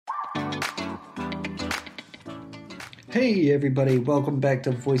Hey everybody, welcome back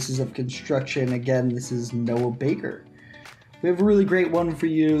to Voices of Construction. Again, this is Noah Baker. We have a really great one for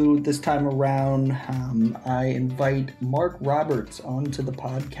you this time around. I invite Mark Roberts onto the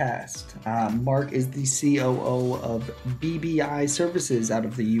podcast. Mark is the COO of BBI Services out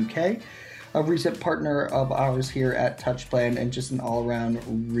of the UK, a recent partner of ours here at Touchplan, and just an all-around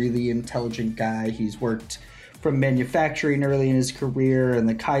really intelligent guy. He's worked from manufacturing early in his career and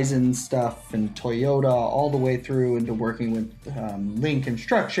the Kaizen stuff and Toyota all the way through into working with Lean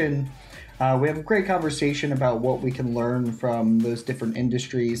Construction. We have a great conversation about what we can learn from those different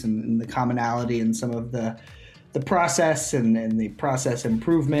industries and the commonality and some of the process and the process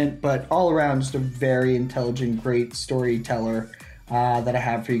improvement, but all around just a very intelligent, great storyteller that I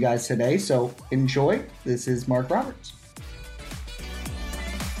have for you guys today. So enjoy. This is Mark Roberts.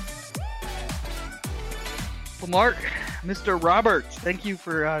 Well, Mark, Mr. Roberts, thank you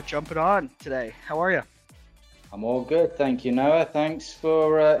for jumping on today. How are you? I'm all good, thank you, Noah. Thanks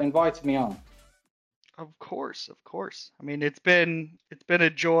for inviting me on. Of course. I mean, it's been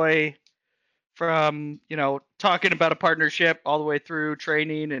a joy from talking about a partnership all the way through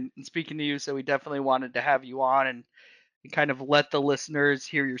training and speaking to you. So we definitely wanted to have you on and kind of let the listeners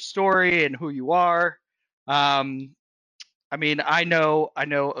hear your story and who you are. I mean, I know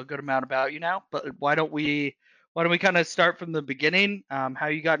a good amount about you now, but why don't we kind of start from the beginning? How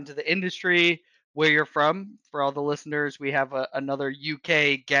you got into the industry, where you're from. For all the listeners, we have another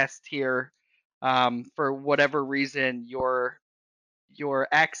UK guest here. For whatever reason, your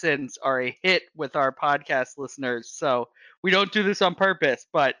accents are a hit with our podcast listeners. So we don't do this on purpose,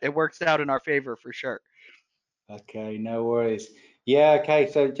 but it works out in our favor for sure. Okay, no worries. Yeah, okay,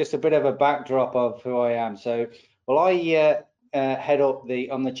 so just a bit of a backdrop of who I am. So, well, I head up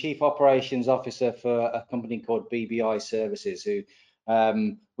I'm the Chief Operations Officer for a company called BBI Services, who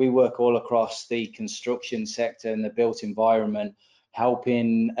we work all across the construction sector and the built environment,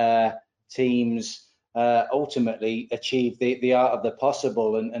 helping teams ultimately achieve the art of the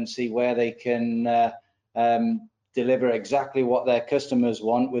possible and see where they can deliver exactly what their customers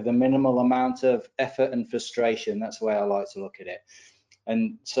want with a minimal amount of effort and frustration. That's the way I like to look at it.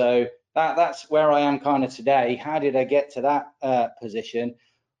 And so that's where I am kind of today. How did I get to that position?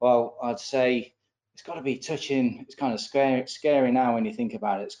 Well, I'd say it's got to be touching, it's kind of scary now when you think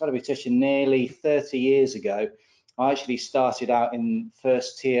about it. It's got to be touching nearly 30 years ago. I actually started out in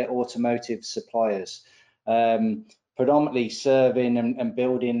first tier automotive suppliers, predominantly serving and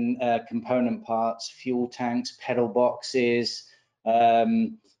building component parts, fuel tanks, pedal boxes,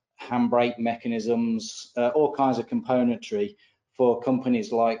 handbrake mechanisms, all kinds of componentry for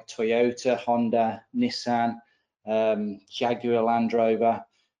companies like Toyota, Honda, Nissan, Jaguar Land Rover,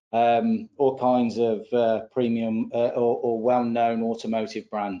 all kinds of premium or well-known automotive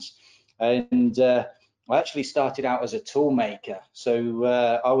brands. And I actually started out as a tool maker. So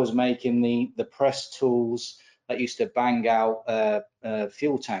I was making the press tools that used to bang out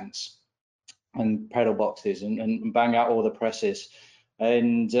fuel tanks and pedal boxes and bang out all the presses.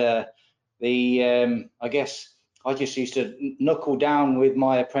 And I guess I just used to knuckle down with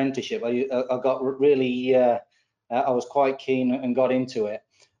my apprenticeship. I got really, I was quite keen and got into it,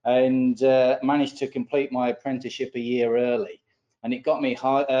 and managed to complete my apprenticeship a year early. And it got me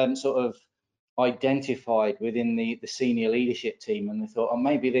sort of identified within the senior leadership team, and they thought, oh,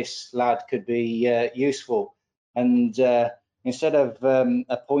 maybe this lad could be useful. And instead of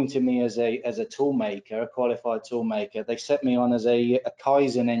appointing me as a tool maker, a qualified tool maker, they set me on as a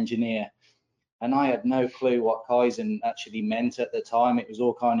Kaizen engineer. And I had no clue what Kaizen actually meant at the time. It was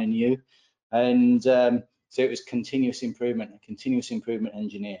all kind of new. And so it was a continuous improvement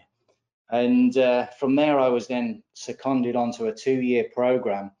engineer. And from there, I was then seconded onto a 2-year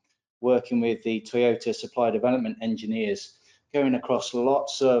program working with the Toyota supply development engineers, going across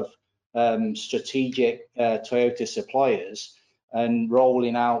lots of strategic Toyota suppliers and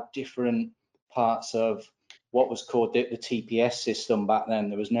rolling out different parts of what was called the TPS system back then.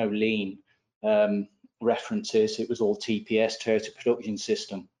 There was no Lean references. It was all TPS, Toyota Production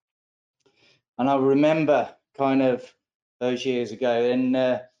System. And I remember kind of those years ago,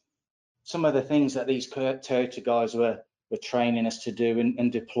 and some of the things that these Toyota guys were training us to do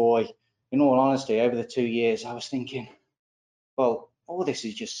and deploy. In all honesty, over the 2 years, I was thinking, well, all this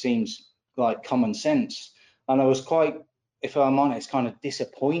just seems like common sense. And I was quite, if I'm honest, kind of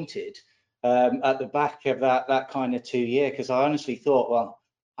disappointed at the back of that kind of 2 year, because I honestly thought, well,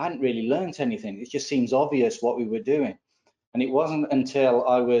 I hadn't really learned anything. It just seems obvious what we were doing. And it wasn't until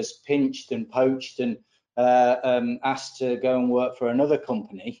I was pinched and poached and asked to go and work for another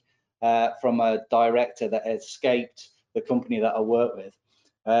company from a director that escaped the company that I worked with,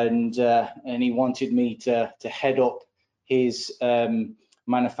 and he wanted me to head up his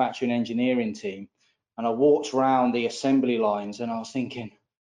manufacturing engineering team. And I walked around the assembly lines and I was thinking,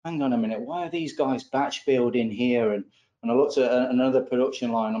 hang on a minute, why are these guys batch building here? And I looked at another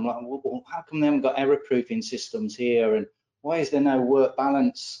production line. I'm like, well, how come they haven't got error proofing systems here? And why is there no work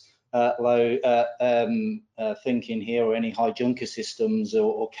balance thinking here, or any high junker systems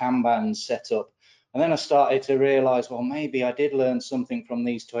or Kanban set up? And then I started to realize, well, maybe I did learn something from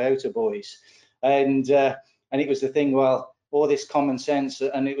these Toyota boys. And it was the thing, well, all this common sense,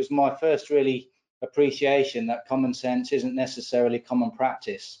 and it was my first really appreciation that common sense isn't necessarily common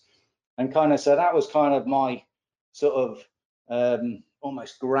practice. And kind of, so that was kind of my sort of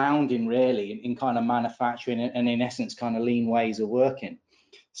almost grounding really in kind of manufacturing and in essence kind of lean ways of working.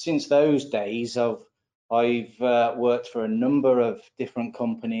 Since those days, I've worked for a number of different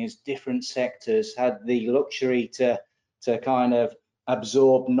companies, different sectors, had the luxury to kind of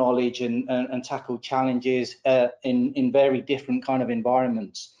absorb knowledge and tackle challenges in very different kind of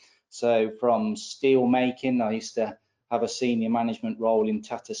environments. So from steel making, I used to have a senior management role in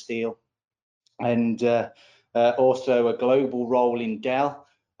Tata Steel, and also a global role in Dell,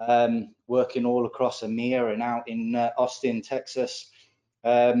 working all across EMEA and out in Austin, Texas,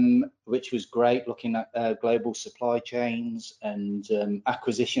 which was great, looking at global supply chains and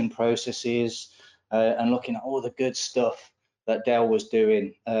acquisition processes, and looking at all the good stuff that Dell was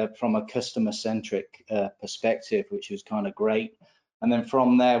doing from a customer-centric perspective, which was kind of great. And then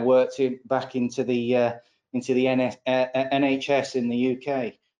from there, worked back into the NHS in the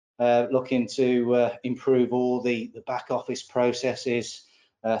UK, looking to improve all the back office processes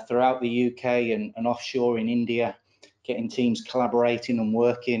throughout the UK and offshore in India, getting teams collaborating and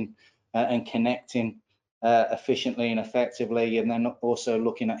working and connecting efficiently and effectively, and then also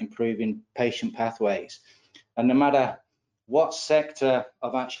looking at improving patient pathways. And no matter what sector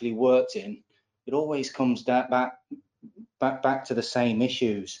I've actually worked in, it always comes back to the same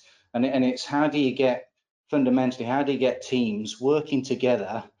issues. And it's how do you get, fundamentally, how do you get teams working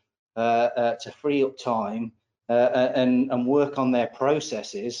together to free up time and work on their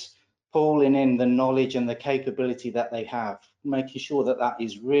processes, pulling in the knowledge and the capability that they have, making sure that that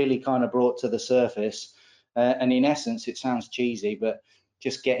is really kind of brought to the surface. And in essence, it sounds cheesy, but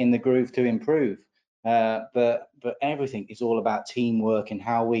just getting the groove to improve. But everything is all about teamwork and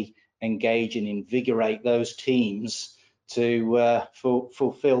how we engage and invigorate those teams to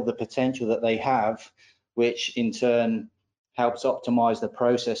fulfill the potential that they have, which in turn helps optimize the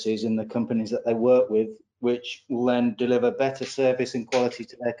processes in the companies that they work with, which will then deliver better service and quality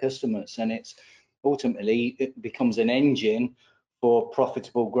to their customers. And it's ultimately, it becomes an engine for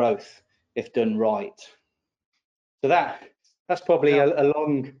profitable growth if done right. So that's probably a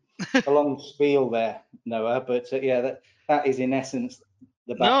long spiel there, Noah, but yeah, that is in essence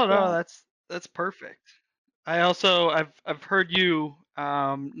the background. No, that's perfect. I've heard you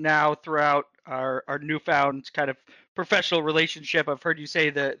now throughout our newfound kind of professional relationship. I've heard you say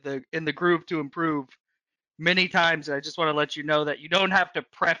the in the groove to improve many times. And I just want to let you know that you don't have to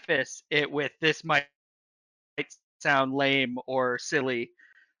preface it with this might sound lame or silly.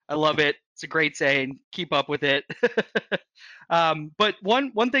 I love it. It's a great saying. Keep up with it. But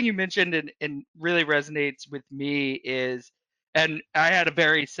one thing you mentioned and really resonates with me is, and I had a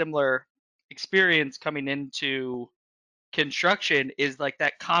very similar experience coming into construction, is like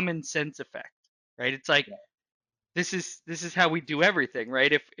that common sense effect, right? It's like this is how we do everything,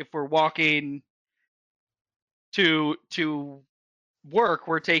 right? If we're walking to work,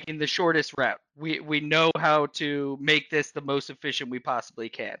 we're taking the shortest route. We know how to make this the most efficient we possibly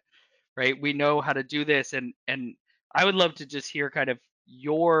can, right? We know how to do this, and I would love to just hear kind of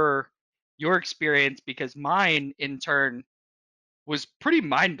your experience, because mine in turn was pretty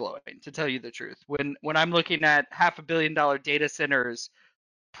mind blowing, to tell you the truth. When I'm looking at $500 million data centers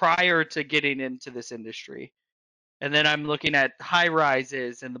prior to getting into this industry, and then I'm looking at high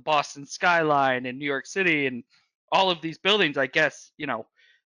rises and the Boston skyline and New York City and all of these buildings, I guess,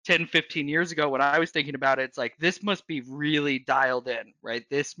 10, 15 years ago when I was thinking about it, it's like, this must be really dialed in, right?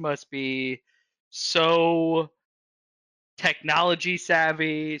 This must be so technology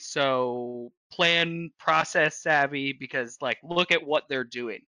savvy, so plan process savvy, because like, look at what they're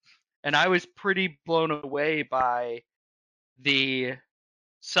doing. And I was pretty blown away by the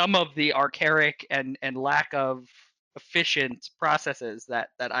some of the archaic and lack of efficient processes that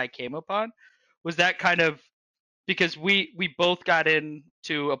I came upon. Was that kind of, because we both got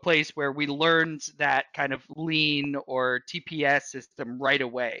into a place where we learned that kind of lean or TPS system right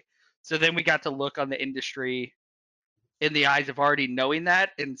away. So then we got to look on the industry in the eyes of already knowing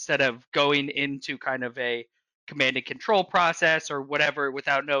that, instead of going into kind of a command and control process or whatever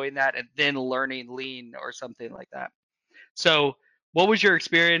without knowing that, and then learning lean or something like that. So what was your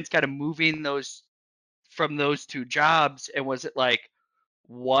experience kind of moving those from those two jobs? And was it like,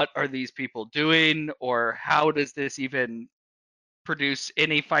 what are these people doing, or how does this even produce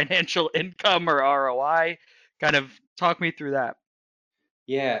any financial income or ROI? Kind of talk me through that.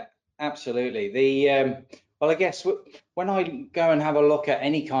 Yeah, absolutely. Well, I guess when I go and have a look at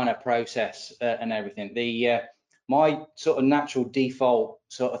any kind of process and everything, my sort of natural default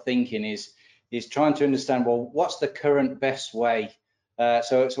sort of thinking is trying to understand, well, what's the current best way?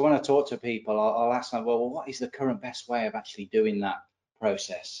 So when I talk to people, I'll ask them, well, what is the current best way of actually doing that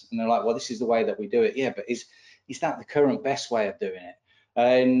process? And they're like, well, this is the way that we do it. Yeah, but is that the current best way of doing it?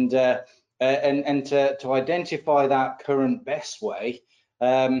 And to identify that current best way,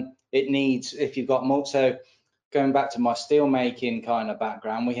 it needs, if you've got more, so going back to my steel making kind of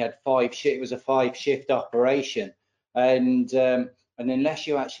background, we had it was a 5-shift operation, and unless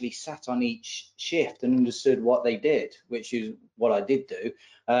you actually sat on each shift and understood what they did, which is what I did do,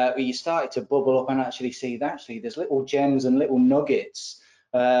 you started to bubble up and actually see that actually there's little gems and little nuggets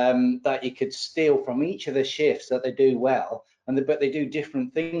that you could steal from each of the shifts that they do well, but they do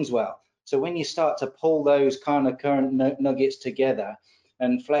different things well. So when you start to pull those kind of current nuggets together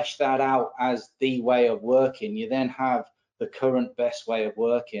and flesh that out as the way of working, you then have the current best way of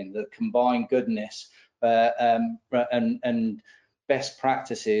working, the combined goodness and best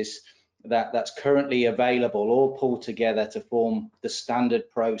practices that's currently available, all pulled together to form the standard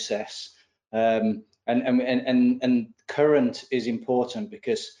process. And current is important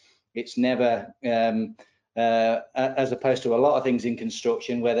because it's never, as opposed to a lot of things in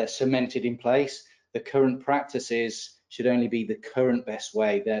construction where they're cemented in place, the current practices should only be the current best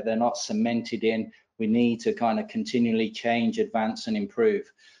way. They're not cemented in. We need to kind of continually change, advance, and improve.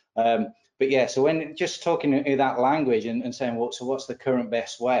 But yeah, so when just talking in that language and saying, well, so what's the current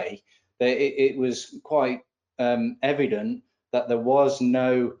best way? It was quite evident that there was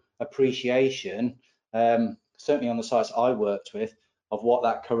no appreciation, certainly on the sites I worked with, of what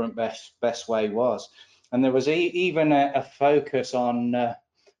that current best way was. And there was even a focus on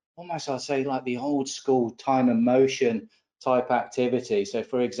almost, I'd say, like the old school time and motion type activity. So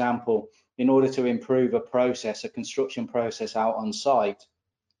for example, in order to improve a construction process out on site,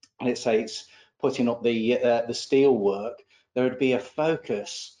 let's say it's putting up the steel work, there would be a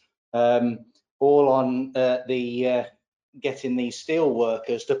focus all on getting these steel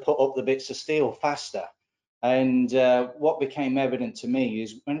workers to put up the bits of steel faster. And what became evident to me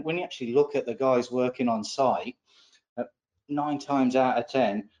is when you actually look at the guys working on site, 9 times out of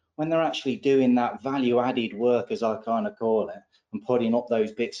 10, when they're actually doing that value added work, as I kind of call it, and putting up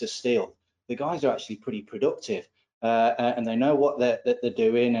those bits of steel, the guys are actually pretty productive and they know what they're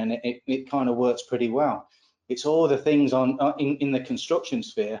doing, and it kind of works pretty well. It's all the things in the construction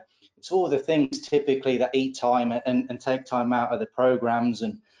sphere, it's all the things typically that eat time and take time out of the programs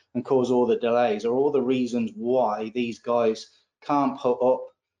and cause all the delays, are all the reasons why these guys can't put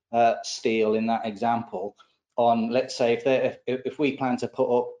up steel in that example on, let's say, if we plan to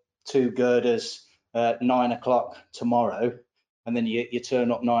put up 2 girders at 9 o'clock tomorrow, and then you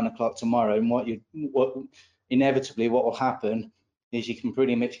turn up 9 o'clock tomorrow, and inevitably what will happen is you can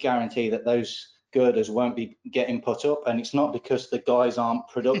pretty much guarantee that those girders won't be getting put up. And it's not because the guys aren't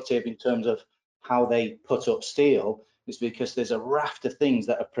productive in terms of how they put up steel, it's because there's a raft of things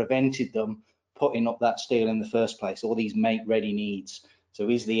that have prevented them putting up that steel in the first place, all these make ready needs. So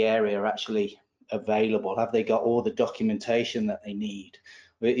is the area actually available? Have they got all the documentation that they need?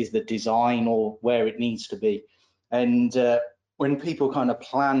 Is the design all where it needs to be? And when people kind of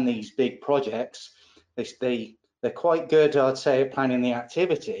plan these big projects, they're quite good, I'd say, at planning the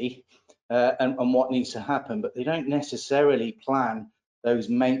activity and what needs to happen, but they don't necessarily plan those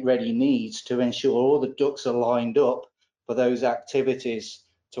make ready needs to ensure all the ducks are lined up for those activities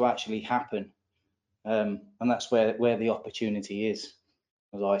to actually happen. And that's where the opportunity is,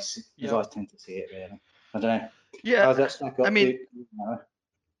 as I tend to see it, really. I don't know. Yeah, How's that stack up? I mean,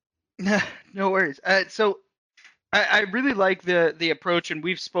 no worries. So I really like the approach, and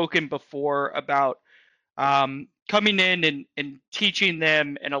we've spoken before about coming in and teaching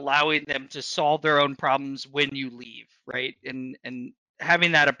them and allowing them to solve their own problems when you leave, right? And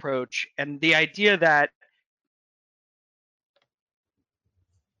having that approach, and the idea that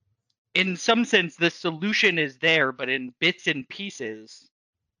in some sense the solution is there, but in bits and pieces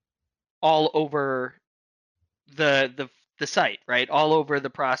all over the site, right? All over the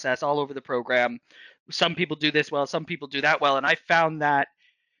process, all over the program. Some people do this well, some people do that well, and I found that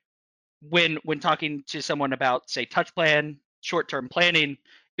when talking to someone about, say, touch plan, short-term planning,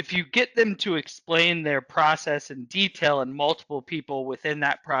 if you get them to explain their process in detail and multiple people within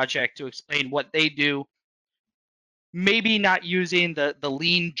that project to explain what they do, maybe not using the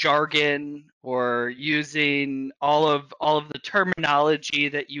lean jargon or using all of the terminology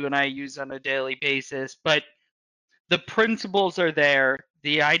that you and I use on a daily basis, but the principles are there,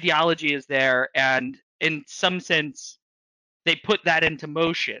 the ideology is there, and in some sense they put that into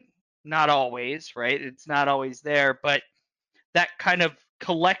motion. Not always, right? It's not always there, but that kind of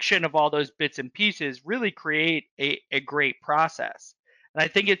collection of all those bits and pieces really create a great process. And I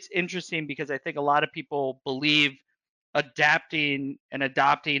think it's interesting because I think a lot of people believe adapting and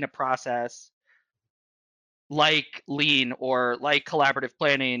adopting a process like lean or like collaborative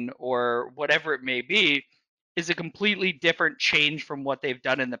planning or whatever it may be is a completely different change from what they've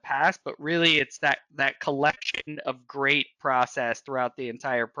done in the past, but really it's that collection of great process throughout the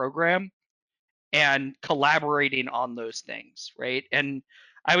entire program and collaborating on those things, right? And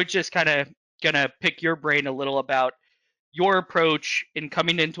I would just kind of gonna pick your brain a little about your approach in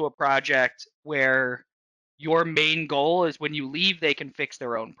coming into a project where your main goal is when you leave they can fix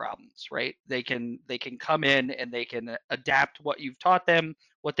their own problems, right? They can come in and they can adapt what you've taught them,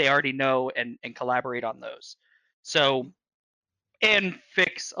 what they already know, and collaborate on those. So, and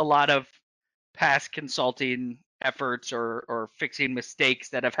fix a lot of past consulting efforts or fixing mistakes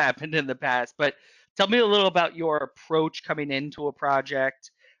that have happened in the past. But tell me a little about your approach coming into a project,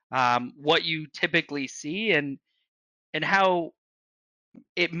 what you typically see, and how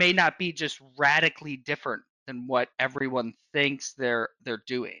it may not be just radically different than what everyone thinks they're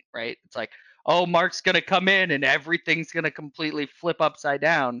doing, right? It's like, oh, Mark's going to come in and everything's going to completely flip upside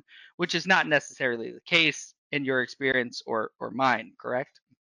down, which is not necessarily the case in your experience or mine, correct?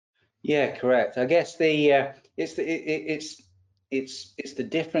 Yeah, correct. I guess it's the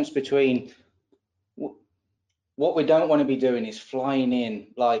difference between what we don't want to be doing is flying in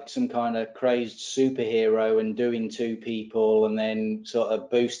like some kind of crazed superhero and doing to people and then sort of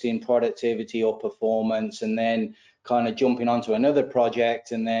boosting productivity or performance and then kind of jumping onto another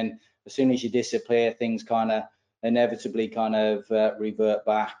project, and then as soon as you disappear things kind of inevitably kind of revert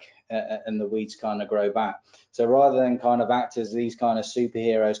back, and the weeds kind of grow back. So rather than kind of act as these kind of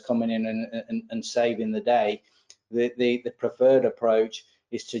superheroes coming in and saving the day, the preferred approach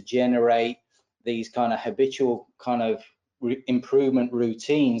is to generate these kind of habitual kind of improvement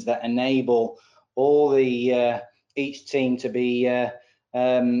routines that enable all the each team to be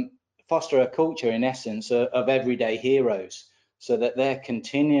foster a culture in essence of everyday heroes, so that they're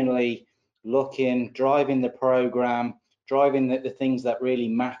continually looking, driving the program, driving the things that really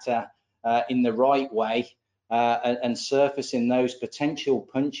matter in the right way, and surfacing those potential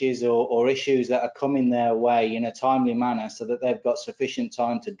punches or issues that are coming their way in a timely manner so that they've got sufficient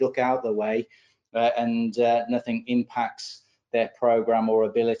time to duck out the way, and nothing impacts their program or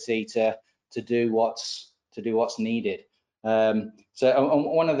ability to do what's needed. So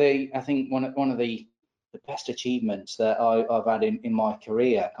one of the, I think one of the best achievements that I've had in my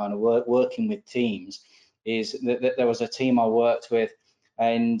career, kind of working with teams, is that there was a team I worked with,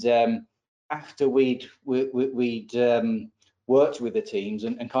 and after we'd worked with the teams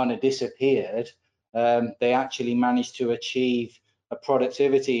and kind of disappeared, they actually managed to achieve a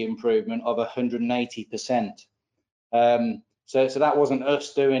productivity improvement of 180%. So that wasn't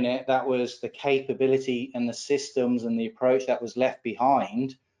us doing it, that was the capability and the systems and the approach that was left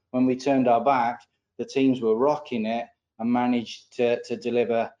behind. When we turned our back, the teams were rocking it and managed to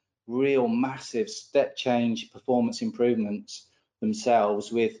deliver real massive step change performance improvements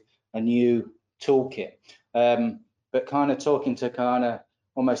themselves with a new toolkit. But kind of talking to kind of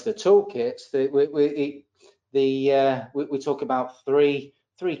almost the toolkits, we talk about three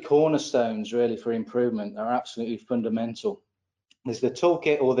cornerstones really for improvement that are absolutely fundamental. There's the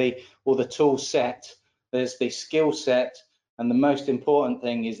toolkit or the tool set, there's the skill set, and the most important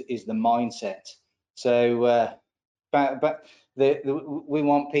thing is the mindset. So but we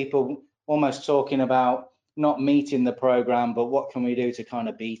want people almost talking about not meeting the program, but what can we do to kind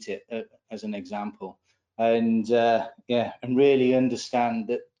of beat it, as an example. And yeah, and really understand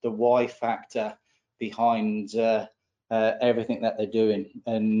that the why factor behind everything that they're doing,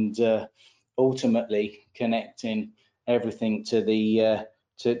 and ultimately connecting everything to the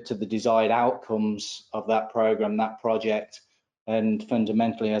desired outcomes of that program, that project, and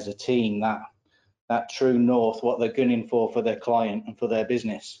fundamentally as a team, that true north, what they're gunning for their client and for their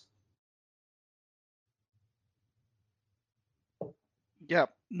business. Yeah.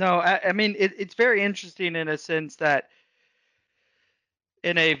 No, I mean, it's very interesting in a sense that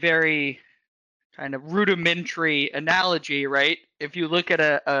in a very kind of rudimentary analogy, right? If you look at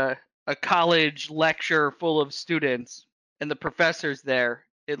a college lecture full of students and the professor's there,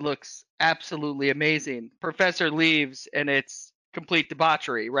 it looks absolutely amazing. Professor leaves and it's complete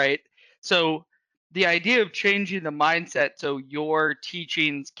debauchery, right? So the idea of changing the mindset so your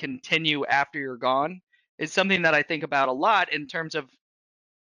teachings continue after you're gone is something that I think about a lot in terms of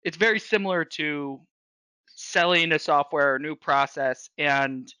it's very similar to selling a software or new process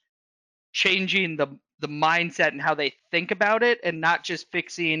and changing the mindset and how they think about it and not just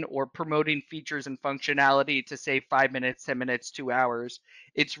fixing or promoting features and functionality to save 5 minutes, 10 minutes, 2 hours.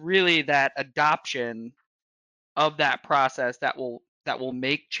 It's really that adoption of that process that will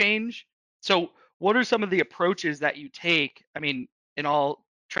make change. So what are some of the approaches that you take? I mean, in all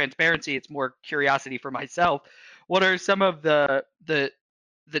transparency, it's more curiosity for myself. What are some of the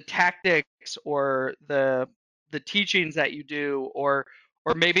tactics or the teachings that you do, or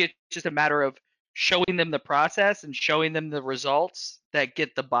maybe it's just a matter of showing them the process and showing them the results that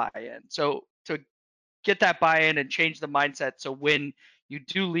get the buy-in. So to get that buy-in and change the mindset so when you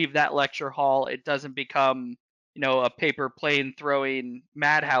do leave that lecture hall, it doesn't become, a paper plane throwing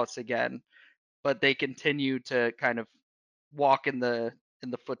madhouse again, but they continue to kind of walk in the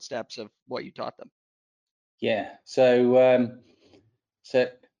footsteps of what you taught them. Yeah. So,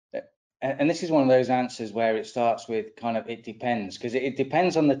 and this is one of those answers where it starts with kind of it depends, because it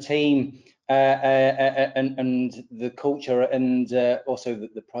depends on the team and the culture and also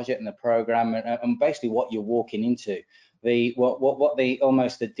the project and the program and basically what you're walking into, what the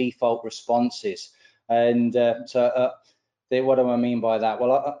almost the default response is. And what do I mean by that?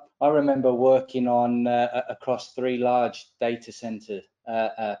 Well, I remember working on across 3 large data center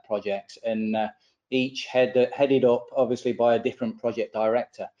projects, and each headed up obviously by a different project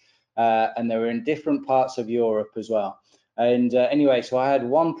director, and they were in different parts of Europe as well. And anyway, so I had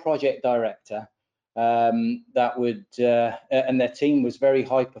one project director that would, and their team was very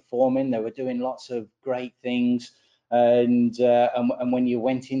high performing. They were doing lots of great things, and when you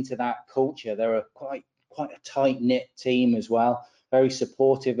went into that culture, they were quite a tight knit team as well, very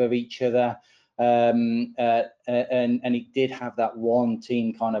supportive of each other, and it did have that one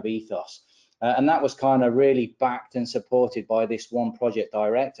team kind of ethos. And that was kind of really backed and supported by this one project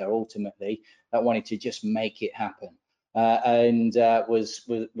director ultimately that wanted to just make it happen, and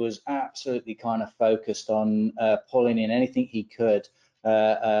was absolutely kind of focused on pulling in anything he could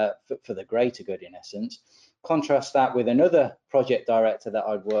for the greater good, in essence. Contrast that with another project director that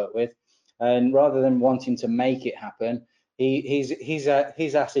I'd worked with, and rather than wanting to make it happen, his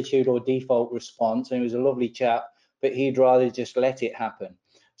attitude or default response, and he was a lovely chap, but he'd rather just let it happen.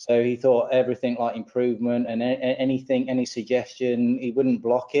 So he thought everything like improvement and anything, any suggestion, he wouldn't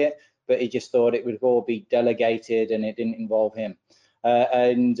block it, but he just thought it would all be delegated and it didn't involve him.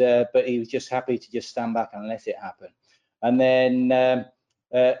 But he was just happy to just stand back and let it happen. And then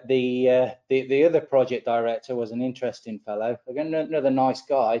the other project director was an interesting fellow, again, another nice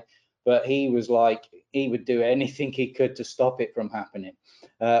guy, but he was like, he would do anything he could to stop it from happening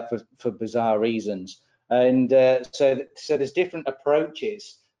for bizarre reasons. And so there's different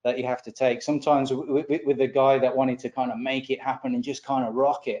approaches that you have to take. Sometimes with the guy that wanted to kind of make it happen and just kind of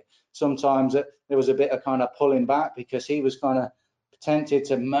rock it, sometimes there was a bit of kind of pulling back because he was kind of tempted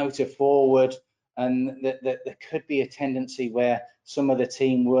to motor forward, and there could be a tendency where some of the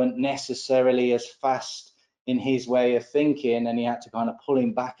team weren't necessarily as fast in his way of thinking, and he had to kind of pull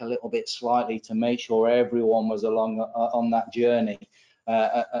him back a little bit slightly to make sure everyone was along on that journey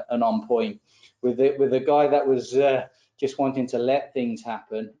and on point. With the guy that was just wanting to let things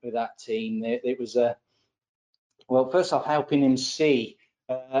happen with that team, it was well, first off, helping him see,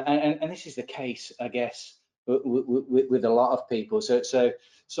 and this is the case, I guess, with a lot of people. So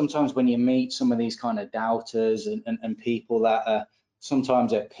sometimes when you meet some of these kind of doubters and people that are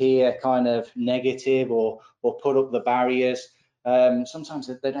sometimes appear kind of negative or put up the barriers, sometimes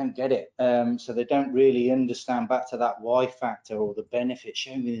they don't get it, so they don't really understand back to that why factor or the benefit.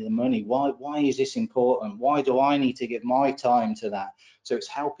 Show me the money. Why is this important? Why do I need to give my time to that? So it's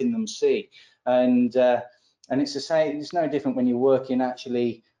helping them see, and it's the same. It's no different when you're working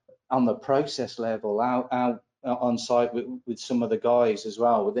actually on the process level out on site with some of the guys as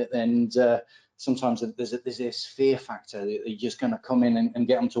well with it. And sometimes there's this fear factor that you're just going to come in and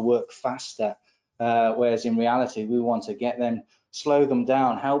get them to work faster. Whereas in reality, we want to get them, slow them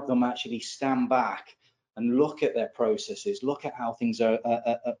down, help them actually stand back and look at their processes, look at how things are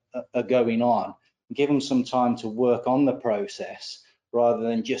going on, and give them some time to work on the process rather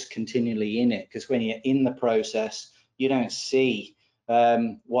than just continually in it. Because when you're in the process, you don't see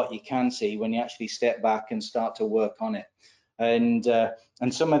what you can see when you actually step back and start to work on it. And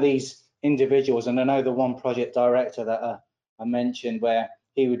some of these individuals, and I know the one project director that I mentioned where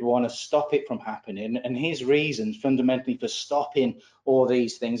he would want to stop it from happening. And his reasons fundamentally for stopping all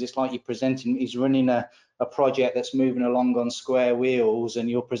these things, it's like you're presenting, he's running a project that's moving along on square wheels, and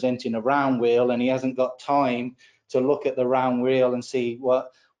you're presenting a round wheel, and he hasn't got time to look at the round wheel and see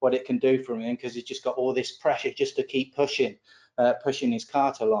what it can do for him, because he's just got all this pressure just to keep pushing his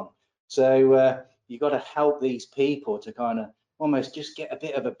cart along. So you've got to help these people to kind of almost just get a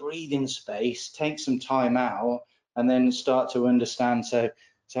bit of a breathing space, take some time out, and then start to understand. So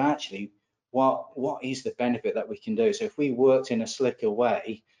actually, what is the benefit that we can do? So if we worked in a slicker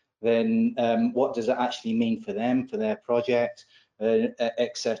way, then what does it actually mean for them, for their project,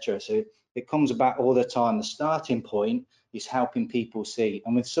 etc. So it comes back all the time. The starting point is helping people see.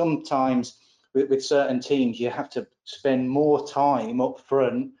 And sometimes with certain teams, you have to spend more time up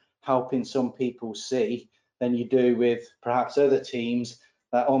front helping some people see than you do with perhaps other teams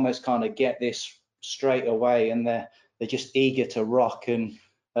that almost kind of get this straight away, and they're just eager to rock. And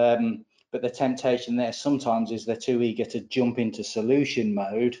but the temptation there sometimes is they're too eager to jump into solution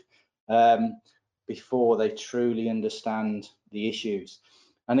mode before they truly understand the issues.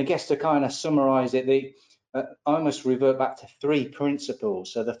 And I guess to kind of summarize it, I almost revert back to 3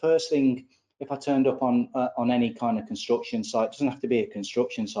 principles. So the first thing, if I turned up on any kind of construction site, it doesn't have to be a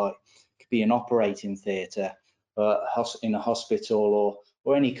construction site, it could be an operating theatre, in a hospital,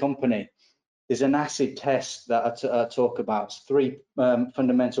 or any company. There's an acid test that I talk about, 3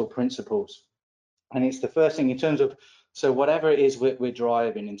 fundamental principles. And it's the first thing in terms of, so whatever it is we're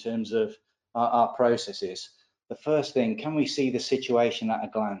driving in terms of our processes, the first thing, can we see the situation at a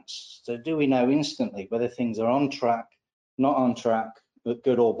glance? So do we know instantly whether things are on track, not on track, but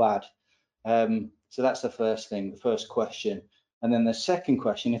good or bad? So that's the first thing, the first question. And then the second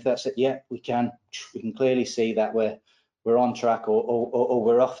question, if that's it, yeah, we can clearly see that we're on track or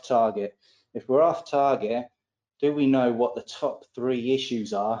we're off target. If we're off target, do we know what the top 3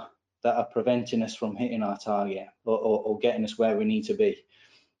 issues are that are preventing us from hitting our target or getting us where we need to be?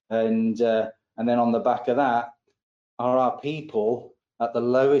 And then on the back of that, are our people at the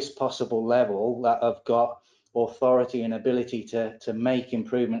lowest possible level that have got authority and ability to make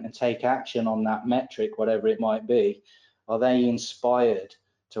improvement and take action on that metric, whatever it might be? Are they inspired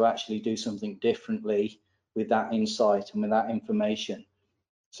to actually do something differently with that insight and with that information?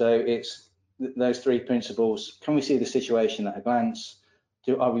 So it's those 3 principles. Can we see the situation at a glance?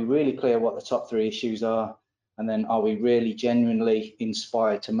 Are we really clear what the top 3 issues are? And then are we really genuinely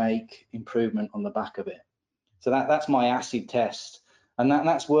inspired to make improvement on the back of it? So that's my acid test, and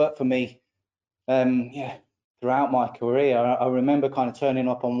that's worked for me throughout my career. I remember kind of turning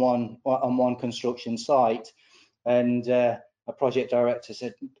up on one construction site, and a project director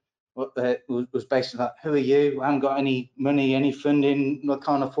said, was basically like, who are you? I haven't got any money, any funding, I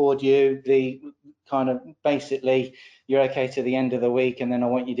can't afford you. The kind of basically, you're okay to the end of the week, and then I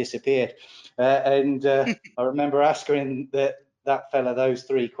want you disappeared. I remember asking that fella those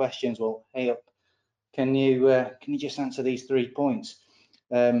 3 questions. Well, hey, can you just answer these 3 points?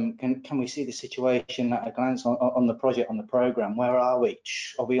 Can we see the situation at a glance on the project, on the program? Where are we?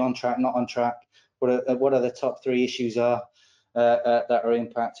 Are we on track, not on track? What are the top 3 issues that are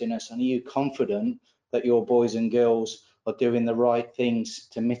impacting us? And are you confident that your boys and girls are doing the right things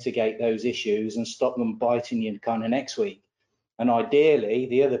to mitigate those issues and stop them biting you kind of next week? And ideally,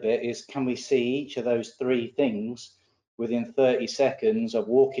 the other bit is, can we see each of those 3 things within 30 seconds of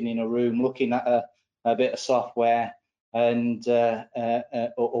walking in a room, looking at a bit of software and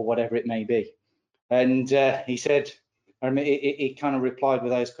or whatever it may be? And he said, he kind of replied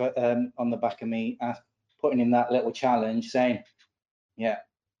with those on the back of me, putting in that little challenge, saying, yeah,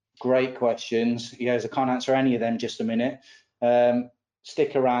 great questions. He goes, I can't answer any of them just a minute.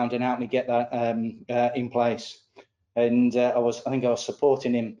 Stick around and help me get that in place. And I think I was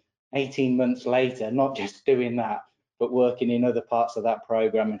supporting him 18 months later, not just doing that, but working in other parts of that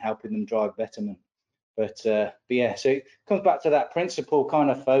program and helping them drive betterment. But yeah, so it comes back to that principle kind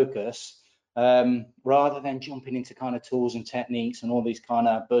of focus, rather than jumping into kind of tools and techniques and all these kind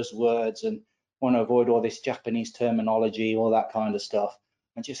of buzzwords, and want to avoid all this Japanese terminology, all that kind of stuff,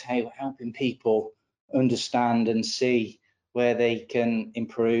 and just helping people understand and see where they can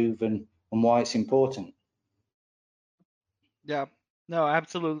improve and why it's important. Yeah, no,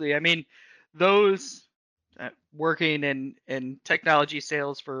 absolutely. I mean, those working in technology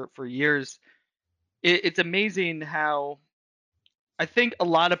sales for years, it's amazing how I think a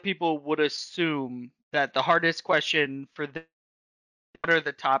lot of people would assume that the hardest question for them, what are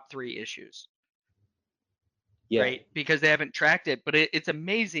the top 3 issues, Yeah. right? Because they haven't tracked it. But it's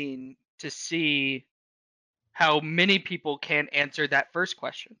amazing to see how many people can't answer that first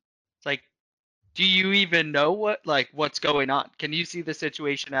question. It's like, do you even know what's going on? Can you see the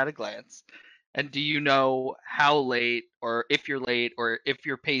situation at a glance? And do you know how late, or if you're late, or if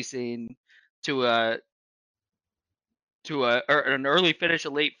you're pacing to a or an early finish, a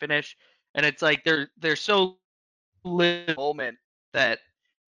late finish? And it's like there's so little moment that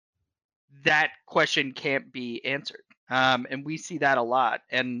that question can't be answered. And we see that a lot.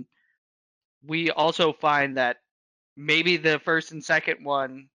 And we also find that maybe the first and second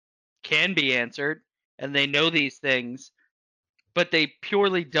one can be answered and they know these things, but they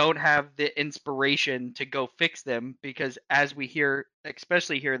purely don't have the inspiration to go fix them because, as we hear,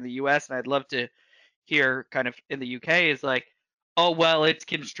 especially here in the US, and I'd love to hear kind of in the UK, is like, oh well, it's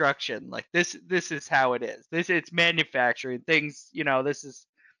construction. Like this is how it is. This it's manufacturing things. This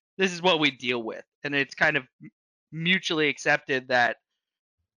is what we deal with, and it's kind of mutually accepted that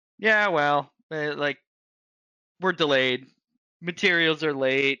yeah, well, like we're delayed, materials are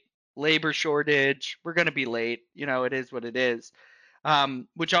late, labor shortage, we're gonna be late. It is what it is.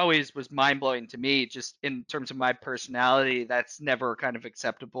 Which always was mind blowing to me, just in terms of my personality. That's never kind of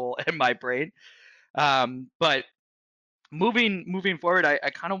acceptable in my brain. But moving forward, I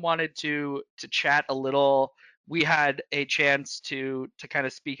kind of wanted to chat a little. We had a chance to kind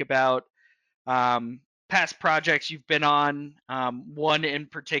of speak about past projects you've been on. One in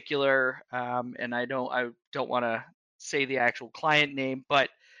particular, and I don't want to say the actual client name, but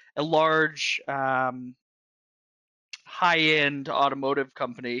a large high-end automotive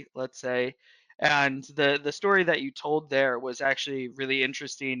company, let's say. And the story that you told there was actually really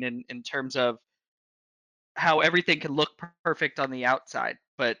interesting in terms of how everything can look perfect on the outside,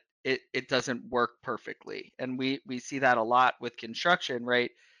 but it doesn't work perfectly. And we see that a lot with construction,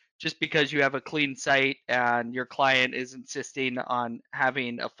 right? Just because you have a clean site and your client is insisting on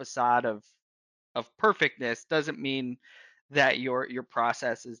having a facade of perfectness doesn't mean that your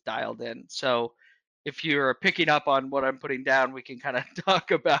process is dialed in. So if you're picking up on what I'm putting down, we can kind of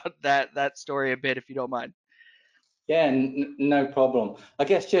talk about that story a bit if you don't mind. Yeah, no problem. I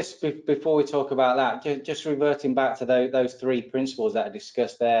guess just before we talk about that, just reverting back to those three principles that I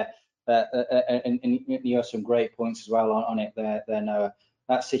discussed there, and you have some great points as well on it there, Noah.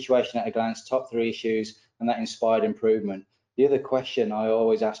 That situation at a glance, top three issues, and that inspired improvement. The other question I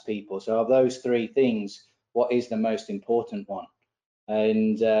always ask people, so of those three things, what is the most important one?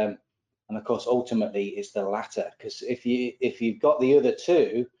 And of course, ultimately, it's the latter. Because if you've got the other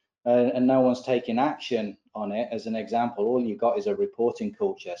two, and no one's taking action on it, as an example, all you've got is a reporting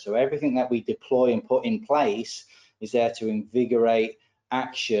culture. So everything that we deploy and put in place is there to invigorate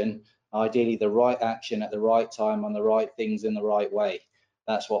action, ideally the right action at the right time on the right things in the right way.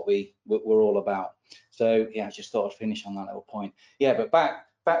 That's what we're all about. So yeah, I just thought I'd finish on that little point. Yeah, but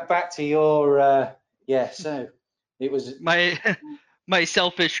back to your so it was my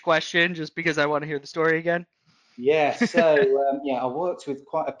selfish question, just because I want to hear the story again. yeah. So I worked with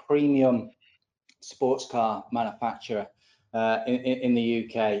quite a premium sports car manufacturer in the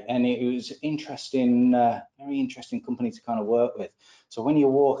UK, and it was interesting, very interesting company to kind of work with. So when you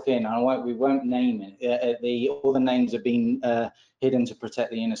walk in, we won't name it. All the names have been hidden to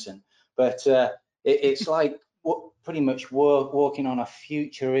protect the innocent, but it's like pretty much walking on a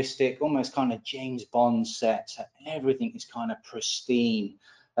futuristic, almost kind of James Bond set. Everything is kind of pristine,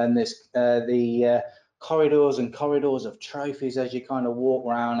 and the corridors and corridors of trophies as you kind of walk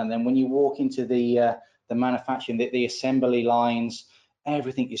around. And then when you walk into the manufacturing, the assembly lines,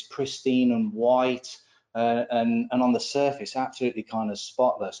 everything is pristine and white, and on the surface absolutely kind of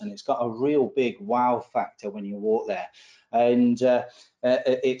spotless, and it's got a real big wow factor when you walk there. And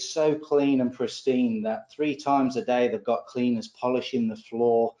it's so clean and pristine that 3 times a day they've got cleaners polishing the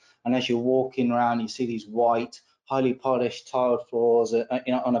floor, and as you're walking around you see these white, highly polished tiled floors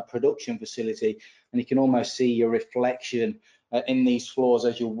on a production facility, and you can almost see your reflection in these floors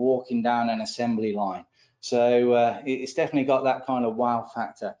as you're walking down an assembly line. So it's definitely got that kind of wow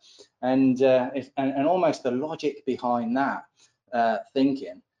factor, and almost the logic behind that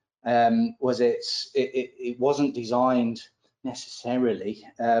thinking was it wasn't designed necessarily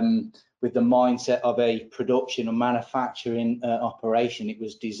with the mindset of a production or manufacturing operation. It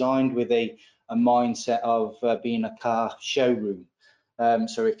was designed with a mindset of being a car showroom.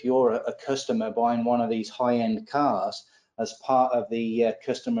 So if you're a customer buying one of these high-end cars as part of the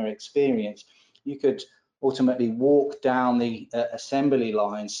customer experience, you could ultimately walk down the assembly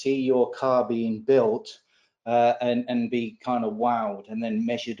line, see your car being built, and be kind of wowed, and then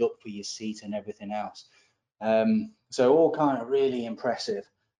measured up for your seat and everything else. So all kind of really impressive.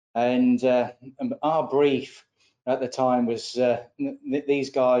 And our brief at the time was these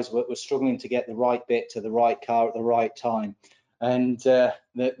guys were struggling to get the right bit to the right car at the right time. and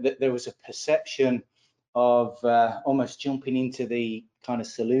there was a perception of almost jumping into the kind of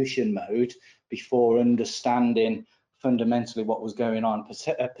solution mode before understanding fundamentally what was going on,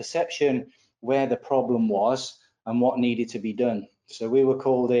 a perception where the problem was and what needed to be done. So we were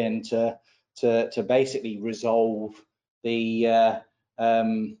called in to basically resolve the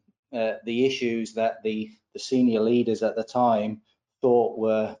issues that the senior leaders at the time thought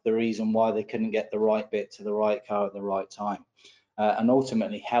were the reason why they couldn't get the right bit to the right car at the right time, and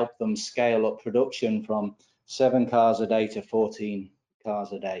ultimately help them scale up production from 7 cars a day to 14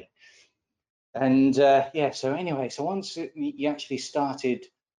 cars a day. And yeah, so anyway, so once you actually started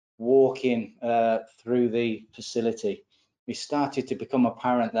walking through the facility, it started to become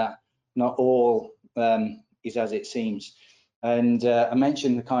apparent that not all is as it seems. And I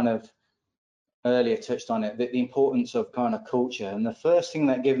mentioned the kind of earlier, touched on it, the importance of kind of culture. And the first thing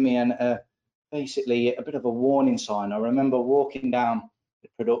that gave me basically a bit of a warning sign, I remember walking down the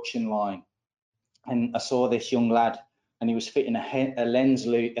production line and I saw this young lad, and he was fitting a lens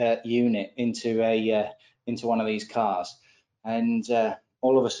unit into one of these cars, and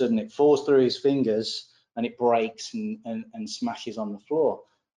all of a sudden it falls through his fingers and it breaks and smashes on the floor.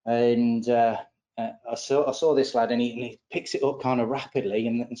 And I saw this lad, and he picks it up kind of rapidly,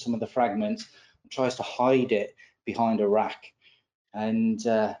 and some of the fragments, and tries to hide it behind a rack. And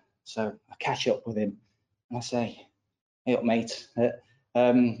so I catch up with him and I say, "Hey up, mate,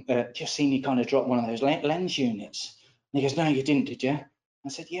 just seen you kind of drop one of those lens units." And he goes, "No, you didn't, did you?" I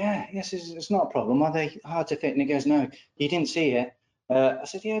said, "Yes, it's not a problem. Are they hard to fit?" And he goes, "No, you didn't see it." I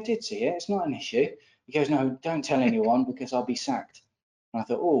said, "Yeah, I did see it. It's not an issue." He goes, "No, don't tell anyone because I'll be sacked." And I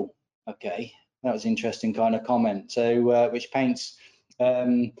thought, "Oh, okay, that was an interesting kind of comment." So, which paints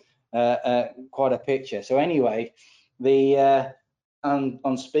quite a picture. So anyway,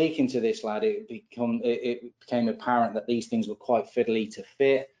 on speaking to this lad, it became apparent that these things were quite fiddly to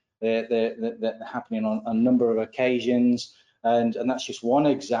fit. They're happening on a number of occasions, and that's just one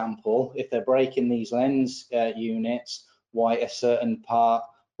example. If they're breaking these lens units, why a certain part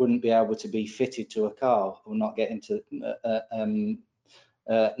wouldn't be able to be fitted to a car or not get into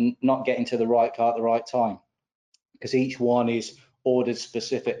the right car at the right time, because each one is ordered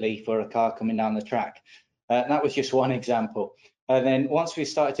specifically for a car coming down the track. That was just one example. And then once we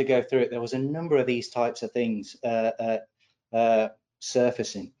started to go through it, there was a number of these types of things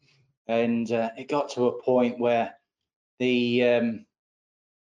surfacing, and it got to a point where the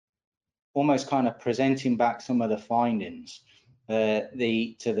almost kind of presenting back some of the findings to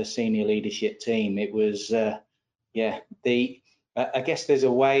the senior leadership team. It was I guess there's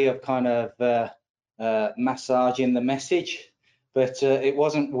a way of kind of massaging the message, but it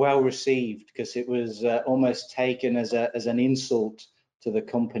wasn't well received because it was almost taken as an insult to the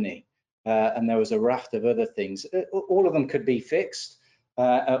company, and there was a raft of other things. All of them could be fixed,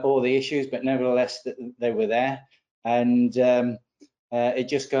 all the issues, but nevertheless they were there. And it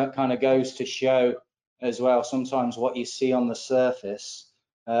just kind of goes to show as well, sometimes what you see on the surface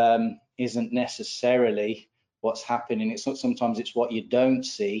isn't necessarily what's happening. It's not, sometimes it's what you don't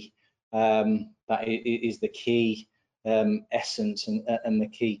see that is the key essence and the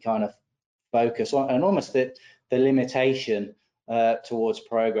key kind of focus on, and almost the limitation towards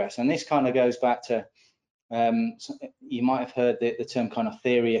progress. And this kind of goes back to you might have heard the term kind of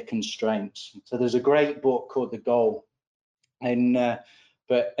theory of constraints. So there's a great book called The Goal, and a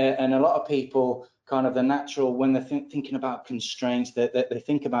lot of people kind of the natural, when they're thinking about constraints, they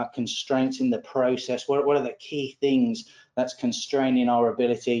think about constraints in the process. What are the key things that's constraining our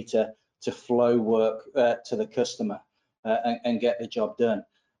ability to flow work to the customer and get the job done?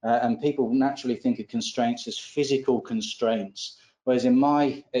 And people naturally think of constraints as physical constraints, whereas in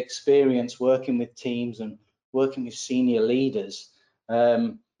my experience working with teams and working with senior leaders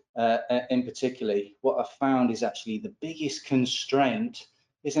in particularly, what I've found is actually the biggest constraint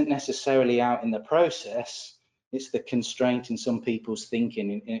isn't necessarily out in the process, it's the constraint in some people's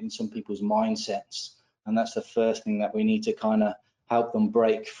thinking, in some people's mindsets. And that's the first thing that we need to kind of help them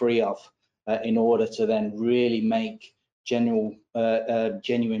break free of in order to then really make genuine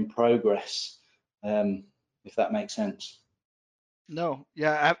progress, if that makes sense. No,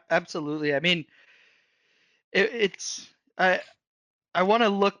 yeah, absolutely. I mean, I want to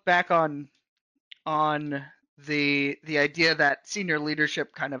look back on the idea that senior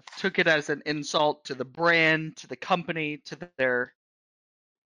leadership kind of took it as an insult to the brand, to the company, to their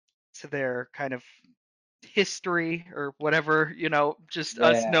kind of history or whatever, just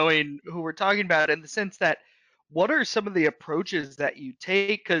us knowing who we're talking about, in the sense that what are some of the approaches that you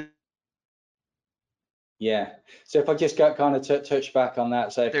take? Yeah. So if I just got kind of touch back on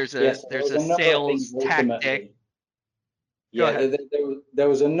that, so there's yes, a number of things sales tactic. ultimately. Go ahead. There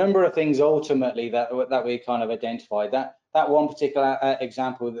was a number of things ultimately that we kind of identified. That one particular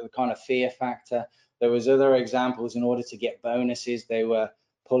example, the kind of fear factor. There was other examples. In order to get bonuses, they were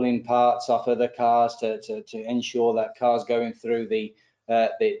pulling parts off of the cars to ensure that cars going through the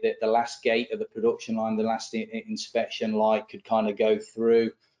last gate of the production line, the last inspection light, could kind of go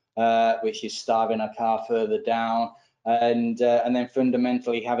through, which is starving a car further down, and then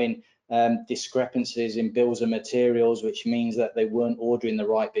fundamentally having discrepancies in bills of materials, which means that they weren't ordering the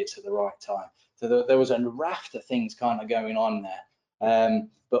right bits at the right time. So there was a raft of things kind of going on there,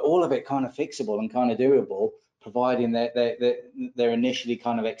 but all of it kind of fixable and kind of doable, providing that they're initially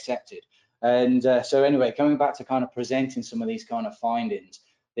kind of accepted. And so anyway, coming back to kind of presenting some of these kind of findings,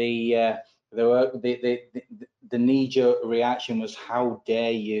 the knee-jerk reaction was, how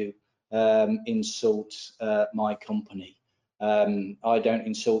dare you insult my company? I don't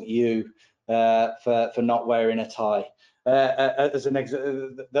insult you for not wearing a tie. As an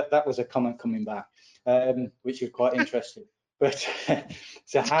that was a comment coming back, which is quite interesting. But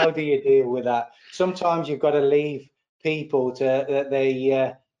so how do you deal with that? Sometimes you've got to leave people to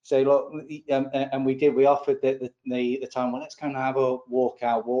they say, look, and we offered the time, well, let's kind of have a walk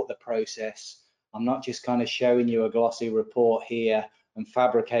the process. I'm not just kind of showing you a glossy report here and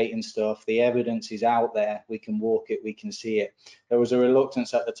fabricating stuff. The evidence is out there. We can walk it, we can see it. There was a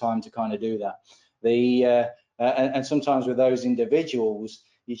reluctance at the time to kind of do that. And sometimes with those individuals,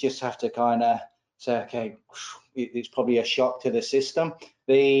 you just have to kind of say, okay, it's probably a shock to the system.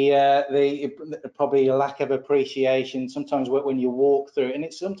 Probably a lack of appreciation. Sometimes when you walk through,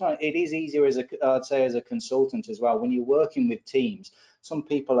 and sometimes it is easier I'd say as a consultant as well. When you're working with teams, some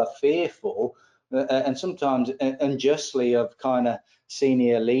people are fearful and sometimes unjustly of kind of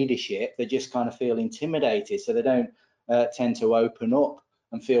senior leadership. They just kind of feel intimidated, so they don't tend to open up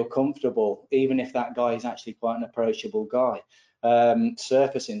and feel comfortable, even if that guy is actually quite an approachable guy,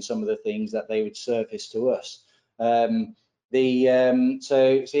 surfacing some of the things that they would surface to us. So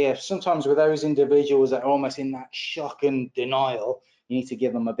yeah, sometimes with those individuals that are almost in that shock and denial, you need to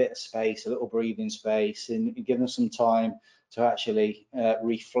give them a bit of space, a little breathing space, and give them some time to actually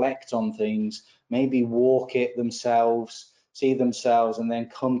reflect on things, maybe walk it themselves, see themselves, and then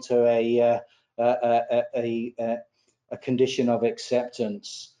come to a condition of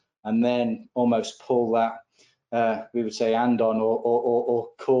acceptance, and then almost pull that we would say hand on or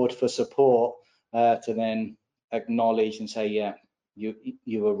cord for support to then acknowledge and say, yeah,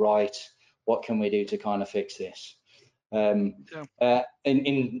 you were right. What can we do to kind of fix this?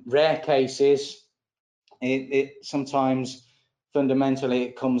 In rare cases, it sometimes fundamentally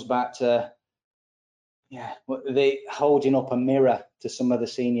it comes back to they holding up a mirror to some of the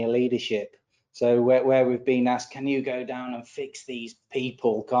senior leadership. So where we've been asked, can you go down and fix these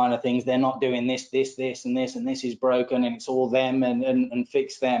people kind of things? They're not doing this, and this is broken, and it's all them and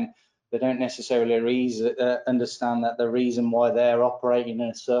fix them. They don't necessarily understand that the reason why they're operating in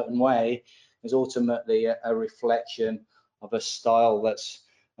a certain way is ultimately a reflection of a style that's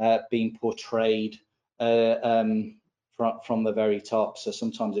being portrayed from the very top. So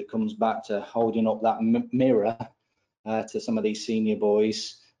sometimes it comes back to holding up that mirror to some of these senior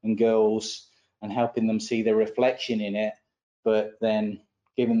boys and girls and helping them see the reflection in it, but then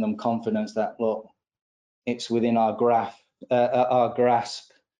giving them confidence that, look, it's within our grasp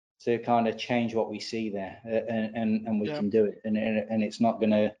to kind of change what we see there, and we can do it, and it's not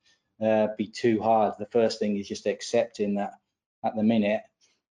going to be too hard. The first thing is just accepting that at the minute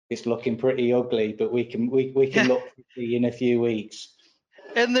it's looking pretty ugly, but we can look pretty in a few weeks.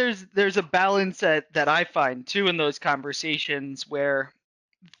 And there's a balance that I find too in those conversations where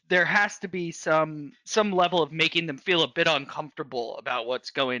there has to be some level of making them feel a bit uncomfortable about what's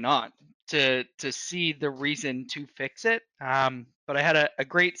going on to see the reason to fix it. But I had a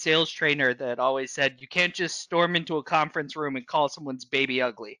great sales trainer that always said, you can't just storm into a conference room and call someone's baby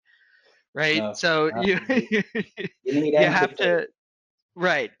ugly, right? No, so you need you have to,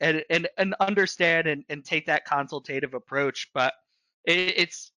 right, and understand and take that consultative approach. But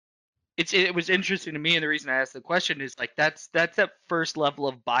it was interesting to me, and the reason I asked the question is like that's that first level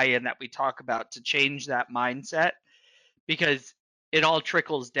of buy-in that we talk about to change that mindset, because it all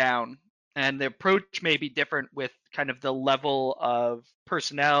trickles down, and the approach may be different with kind of the level of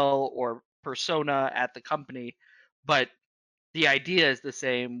personnel or persona at the company, but the idea is the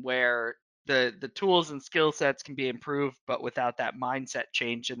same, where the tools and skill sets can be improved, but without that mindset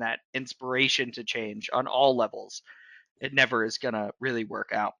change and that inspiration to change on all levels, it never is going to really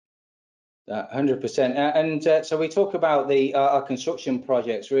work out. 100%. And so we talk about our construction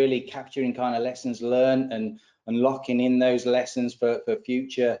projects really capturing kind of lessons learned and locking in those lessons for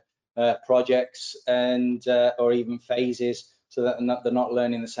future projects and or even phases, so that they're not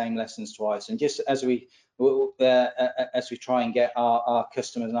learning the same lessons twice. And just as we try and get our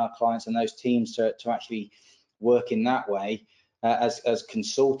customers and our clients and those teams to actually work in that way, as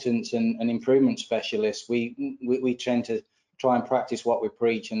consultants and improvement specialists, we tend to try and practice what we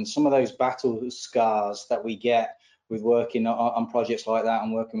preach. And some of those battle scars that we get with working on projects like that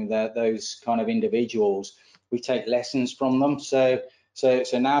and working with those kind of individuals, we take lessons from them. So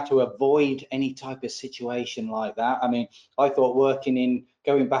now, to avoid any type of situation like that, I mean, I thought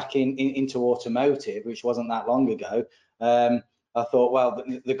going back into automotive, which wasn't that long ago, I thought, well,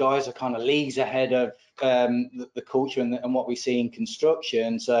 the guys are kind of leagues ahead of the culture and what we see in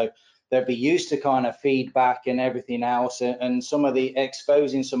construction. So they'd be used to kind of feedback and everything else, and some of the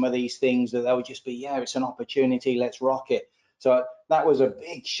exposing some of these things that they would just be, yeah, it's an opportunity, let's rock it. So that was a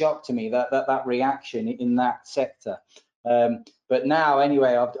big shock to me, that reaction in that sector. But now,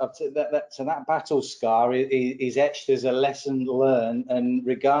 anyway, so that battle scar is etched as a lesson learned, and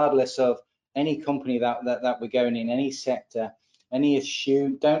regardless of any company that we're going in, any sector,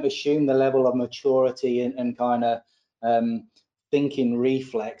 don't assume the level of maturity and kind of thinking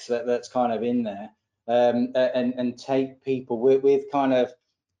reflex that's kind of in there, and take people with kind of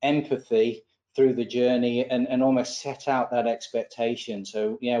empathy through the journey, and almost set out that expectation.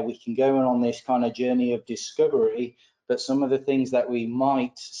 So yeah, we can go on this kind of journey of discovery, but some of the things that we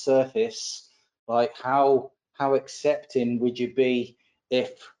might surface, like how accepting would you be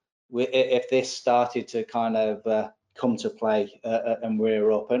if this started to kind of come to play and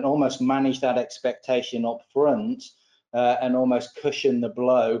rear up, and almost manage that expectation up front, and almost cushion the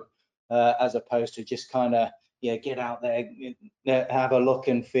blow, as opposed to just kind of, yeah, get out there, have a look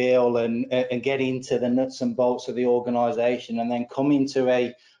and feel, and get into the nuts and bolts of the organization, and then come into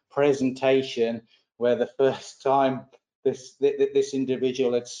a presentation where the first time this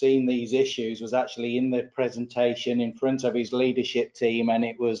individual had seen these issues was actually in the presentation in front of his leadership team, and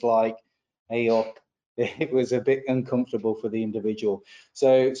it was like, hey up. It was a bit uncomfortable for the individual.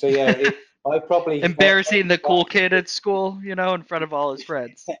 So yeah, I probably embarrassing the cool kid at school, you know, in front of all his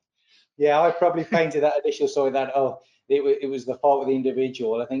friends. Yeah, I probably painted that initial story that, oh, it was the fault of the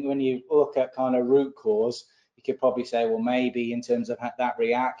individual. I think when you look at kind of root cause, you could probably say, well, maybe in terms of that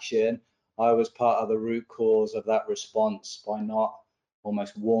reaction, I was part of the root cause of that response by not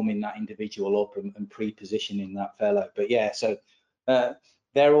almost warming that individual up and pre-positioning that fellow. But yeah, so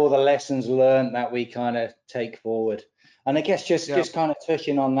they're all the lessons learned that we kind of take forward. And I guess just kind of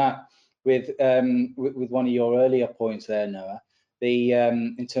touching on that with one of your earlier points there, Noah,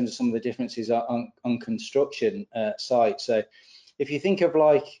 in terms of some of the differences on construction sites. So if you think of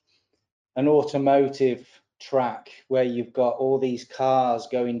like an automotive track where you've got all these cars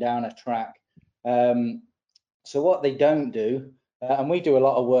going down a track, so what they don't do, and we do a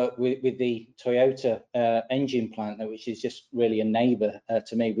lot of work with the Toyota engine plant, which is just really a neighbor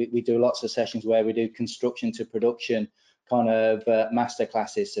to me. We do lots of sessions where we do construction to production kind of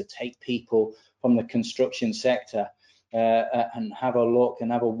masterclasses to take people from the construction sector and have a look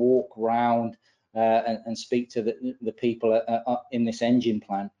and have a walk around and speak to the people in this engine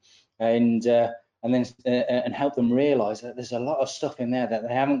plant, and then help them realize that there's a lot of stuff in there that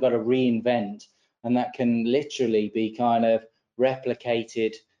they haven't got to reinvent, and that can literally be kind of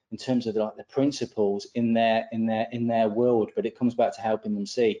replicated in terms of like the principles in their world, but it comes back to helping them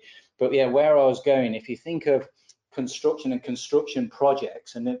see. But yeah, where I was going, if you think of construction and construction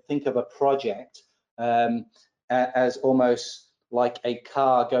projects, and then think of a project as almost like a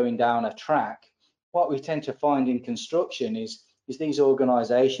car going down a track, what we tend to find in construction is these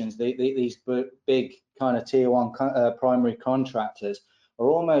organizations, these big kind of tier one primary contractors are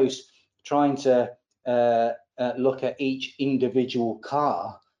almost trying to look at each individual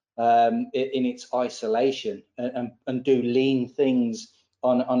car in its isolation and do lean things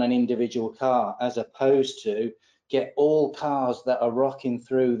on an individual car, as opposed to get all cars that are rocking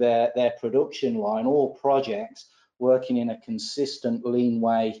through their production line, all projects working in a consistent lean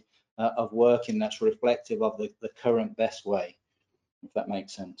way of working that's reflective of the current best way, if that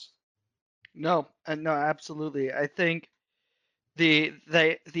makes sense. No, absolutely. I think the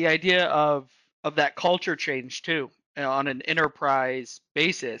idea of that culture change too, on an enterprise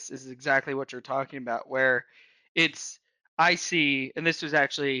basis, is exactly what you're talking about, where it's, I see, and this was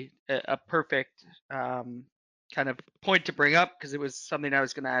actually a perfect kind of point to bring up, because it was something I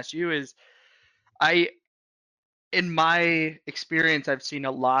was going to ask you, is I, in my experience, I've seen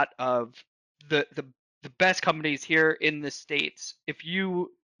a lot of the best companies here in the States. If you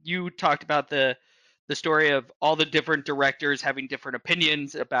talked about the story of all the different directors having different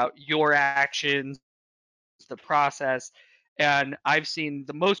opinions about your actions, the process, And I've seen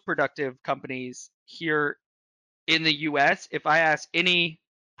the most productive companies here in the US. If I ask any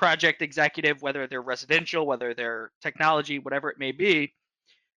project executive, whether they're residential, whether they're technology, whatever it may be,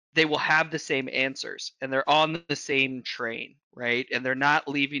 they will have the same answers and they're on the same train, right? And they're not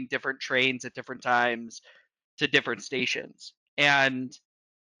leaving different trains at different times to different stations. And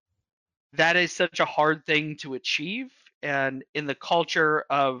that is such a hard thing to achieve. And in the culture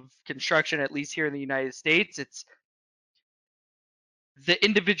of construction, at least here in the United States, it's the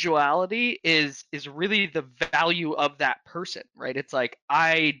individuality is really the value of that person, right? It's like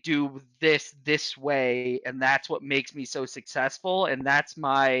I do this way and that's what makes me so successful and that's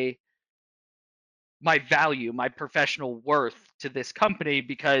my value, my professional worth to this company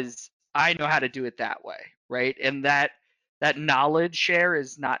because I know how to do it that way, right? And that knowledge share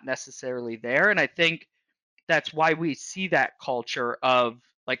is not necessarily there. And I think that's why we see that culture of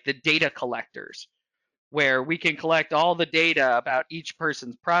like the data collectors, where we can collect all the data about each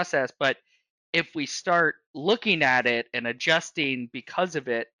person's process, but if we start looking at it and adjusting because of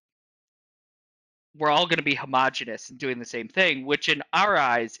it, we're all going to be homogenous and doing the same thing, which in our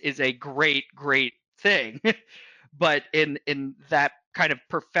eyes is a great thing. But in that kind of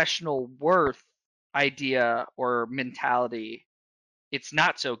professional worth idea or mentality, it's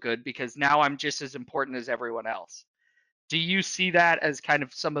not so good because now I'm just as important as everyone else. Do you see that as kind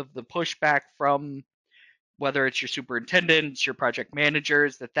of some of the pushback from whether it's your superintendents, your project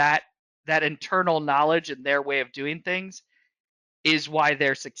managers, that internal knowledge and their way of doing things is why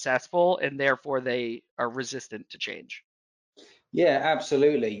they're successful and therefore they are resistant to change? Yeah,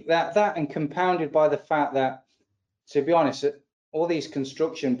 absolutely. That and compounded by the fact that, to be honest, all these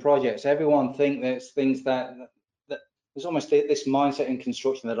construction projects, everyone thinks that there's almost this mindset in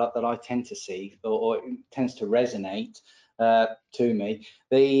construction that I tend to see, or it tends to resonate to me.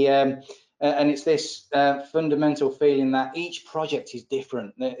 And it's this fundamental feeling that each project is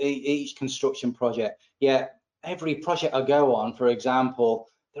different, each construction project. Yeah, every project I go on, for example,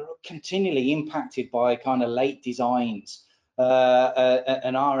 they're continually impacted by kind of late designs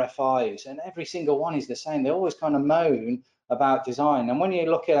and RFIs, and every single one is the same. They always kind of moan about design. And when you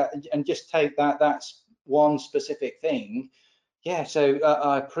look at and just take that's one specific thing, yeah, so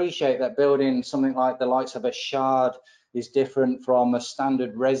I appreciate that building something like the likes of a Shard is different from a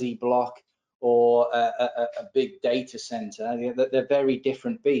standard resi block or a big data center. They're very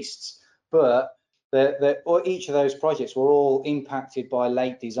different beasts, but each of those projects were all impacted by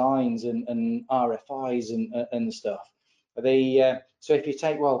late designs and RFIs and stuff. So if you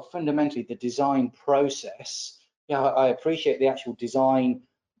take, well, fundamentally the design process, yeah, I appreciate the actual design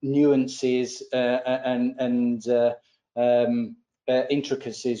nuances and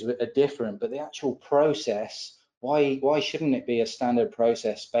intricacies are different, but the actual process, why shouldn't it be a standard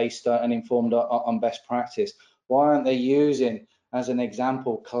process based and informed on best practice? Why aren't they using, as an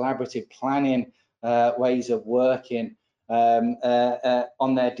example, collaborative planning ways of working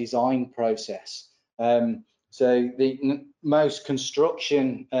on their design process? So most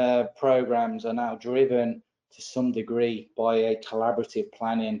construction programs are now driven to some degree by a collaborative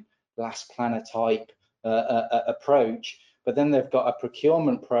planning, last planner type approach, but then they've got a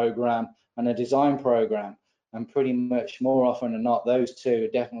procurement program and a design program, and pretty much more often than not, those two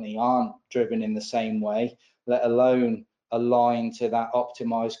definitely aren't driven in the same way, let alone aligned to that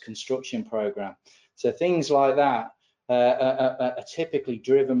optimized construction program. So things like that are typically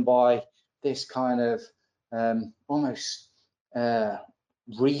driven by this kind of almost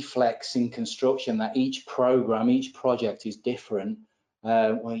reflex in construction that each program, each project is different.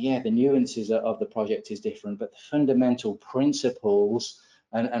 Well, yeah, the nuances of the project is different, but the fundamental principles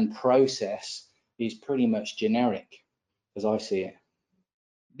and process is pretty much generic, as I see it.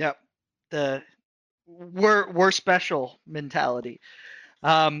 Yep. The we're special mentality.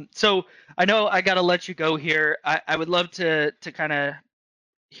 So I know I got to let you go here. I would love to kind of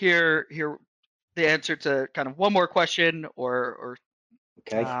hear the answer to kind of one more question or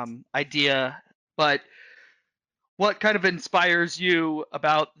Okay. idea, but what kind of inspires you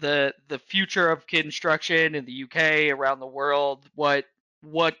about the future of construction in the UK, around the world? What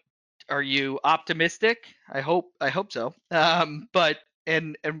are you optimistic? I hope so. But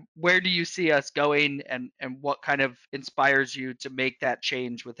and where do you see us going, and what kind of inspires you to make that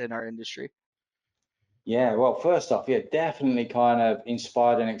change within our industry? Yeah, well, first off, yeah, definitely kind of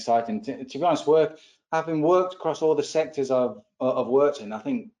inspired and exciting. To be honest, having worked across all the sectors I've worked in, I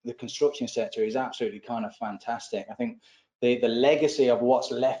think the construction sector is absolutely kind of fantastic. I think the legacy of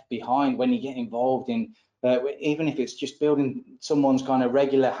what's left behind when you get involved in, even if it's just building someone's kind of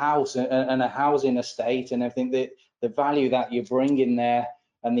regular house and a housing estate, and I think that the value that you bring in there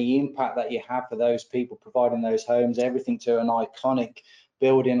and the impact that you have for those people providing those homes, everything to an iconic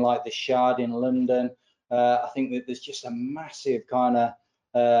building like the Shard in London. I think that there's just a massive kind of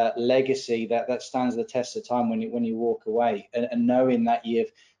legacy that stands the test of time when you walk away, and knowing that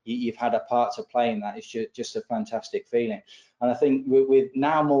you've had a part to play in that is just a fantastic feeling. And I think with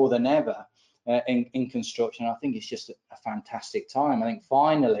now more than ever in construction, I think it's just a fantastic time. I think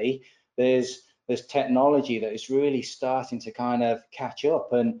finally there's technology that is really starting to kind of catch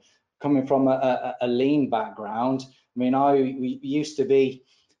up. And coming from a lean background, I mean, we used to be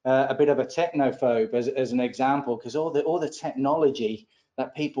a bit of a technophobe as an example, because all the technology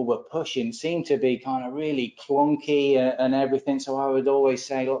that people were pushing seemed to be kind of really clunky and everything. So I would always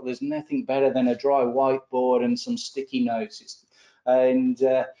say, look, there's nothing better than a dry whiteboard and some sticky notes.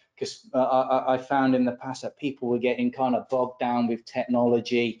 Because I found in the past that people were getting kind of bogged down with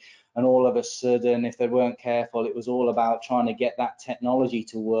technology, and all of a sudden, if they weren't careful, it was all about trying to get that technology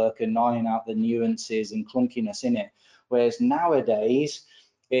to work and iron out the nuances and clunkiness in it. Whereas nowadays,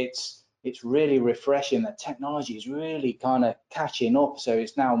 it's really refreshing that technology is really kind of catching up. So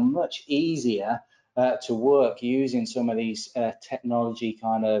it's now much easier to work using some of these technology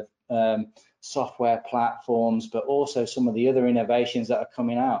kind of software platforms, but also some of the other innovations that are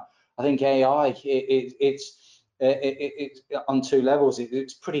coming out. I think AI, it's on two levels.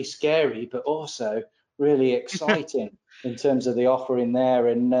 It's pretty scary, but also really exciting in terms of the offering there.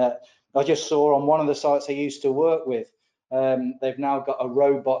 And I just saw on one of the sites I used to work with, they've now got a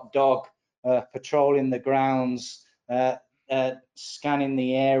robot dog patrolling the grounds, scanning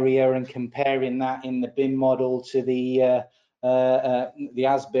the area and comparing that in the BIM model to the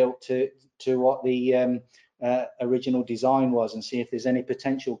as-built to what the original design was, and see if there's any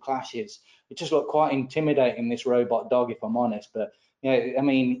potential clashes. It just looked quite intimidating, this robot dog, if I'm honest. But yeah, I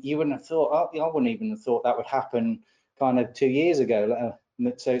mean, you wouldn't have thought, I wouldn't even have thought that would happen kind of 2 years ago.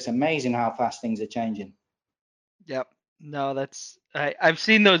 So it's amazing how fast things are changing. Yep. No, I've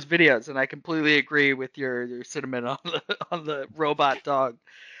seen those videos, and I completely agree with your sentiment on the robot dog.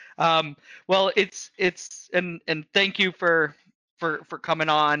 Well, and thank you for coming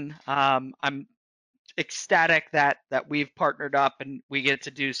on. I'm ecstatic that we've partnered up and we get to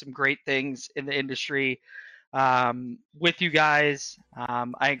do some great things in the industry with you guys.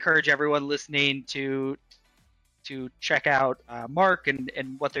 I encourage everyone listening to check out Mark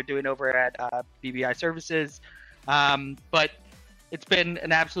and what they're doing over at BBI Services. But it's been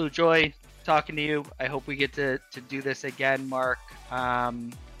an absolute joy talking to you. I hope we get to do this again, Mark.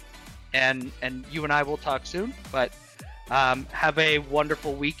 And you and I will talk soon. But have a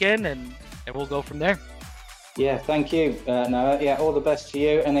wonderful weekend, and we'll go from there. Yeah, thank you, Noah. Yeah, all the best to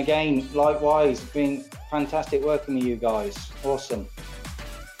you. And again, likewise, it's been fantastic working with you guys. Awesome.